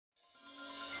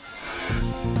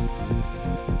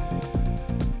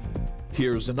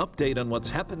Here's an update on what's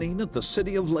happening at the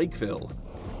City of Lakeville.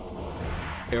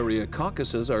 Area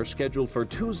caucuses are scheduled for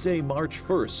Tuesday, March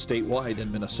 1st, statewide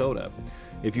in Minnesota.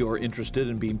 If you are interested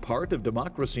in being part of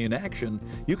Democracy in Action,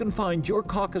 you can find your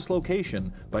caucus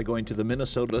location by going to the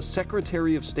Minnesota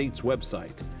Secretary of State's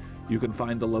website. You can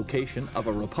find the location of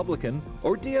a Republican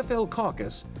or DFL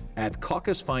caucus at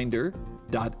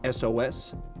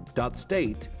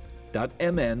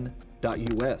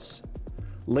caucusfinder.sos.state.mn.us.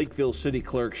 Lakeville City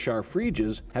Clerk Shar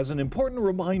Friedges has an important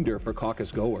reminder for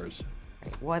caucus goers.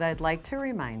 What I'd like to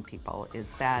remind people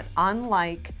is that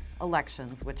unlike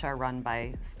elections, which are run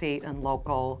by state and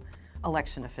local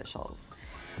election officials,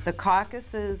 the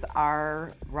caucuses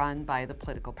are run by the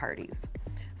political parties.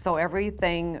 So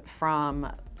everything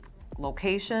from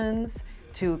locations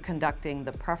to conducting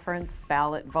the preference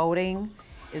ballot voting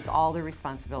is all the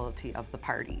responsibility of the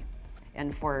party.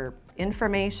 And for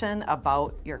information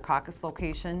about your caucus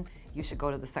location, you should go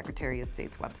to the Secretary of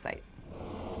State's website.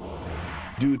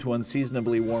 Due to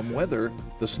unseasonably warm weather,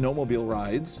 the snowmobile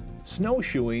rides,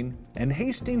 snowshoeing, and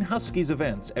Hastings Huskies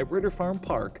events at Ritter Farm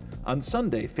Park on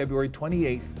Sunday, February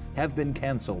 28th have been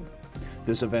canceled.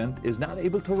 This event is not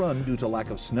able to run due to lack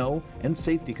of snow and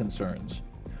safety concerns.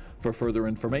 For further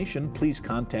information, please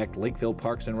contact Lakeville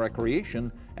Parks and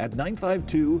Recreation at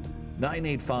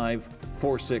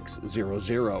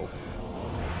 952-985-4600.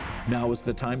 Now is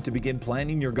the time to begin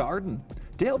planning your garden.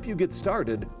 To help you get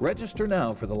started, register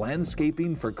now for the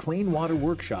Landscaping for Clean Water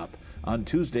Workshop on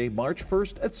Tuesday, March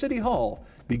 1st at City Hall,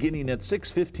 beginning at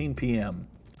 6:15 p.m.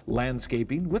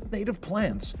 Landscaping with native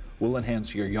plants will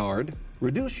enhance your yard,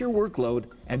 reduce your workload,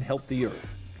 and help the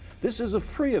earth. This is a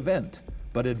free event,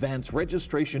 but advance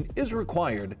registration is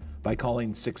required by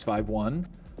calling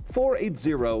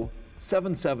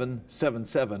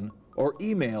 651-480-7777 or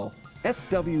email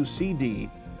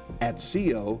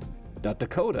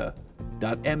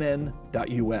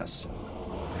swcd@co.dakota.mn.us.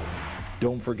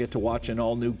 Don't forget to watch an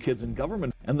all-new Kids in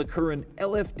Government and the current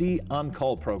LFD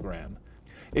On-Call program.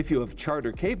 If you have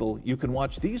Charter cable, you can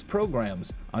watch these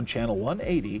programs on Channel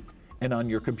 180 and on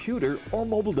your computer or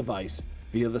mobile device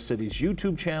via the city's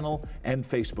YouTube channel and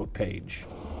Facebook page.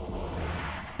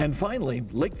 And finally,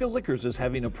 Lakeville Liquors is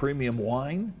having a premium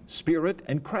wine, spirit,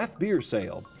 and craft beer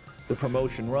sale. The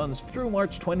promotion runs through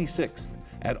March 26th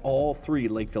at all 3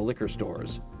 Lakeville liquor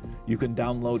stores. You can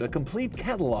download a complete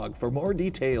catalog for more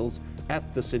details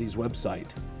at the city's website.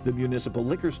 The municipal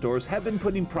liquor stores have been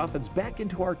putting profits back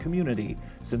into our community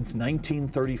since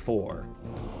 1934.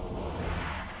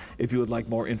 If you would like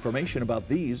more information about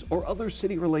these or other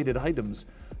city-related items,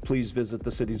 please visit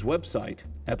the city's website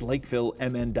at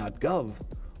lakevillemn.gov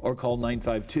or call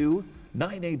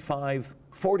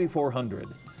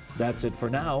 952-985-4400. That's it for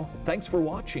now. Thanks for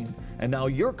watching. And now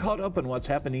you're caught up on what's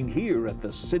happening here at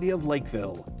the City of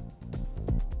Lakeville.